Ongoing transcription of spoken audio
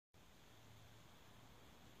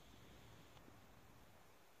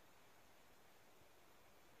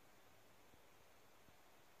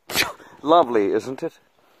Lovely, isn't it?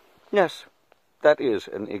 Yes, that is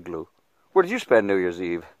an igloo. Where did you spend New Year's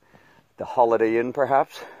Eve? The Holiday Inn,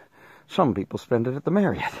 perhaps? Some people spend it at the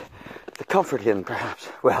Marriott. The Comfort Inn, perhaps.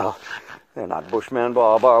 Well, they're not Bushman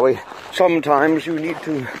Bob, are we? Sometimes you need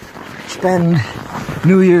to spend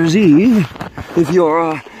New Year's Eve, if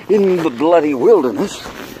you're in the bloody wilderness,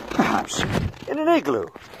 perhaps in an igloo.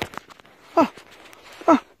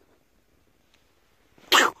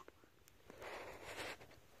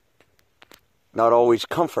 Not always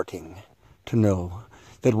comforting to know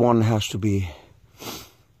that one has to be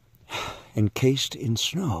encased in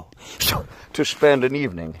snow to spend an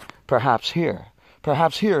evening, perhaps here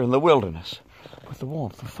in the wilderness, with the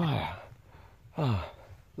warmth of fire. Ah,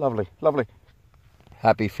 lovely, lovely.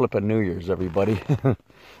 Happy flippin' New Year's, everybody.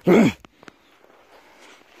 Thank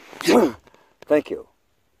you.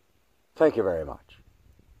 Thank you very much.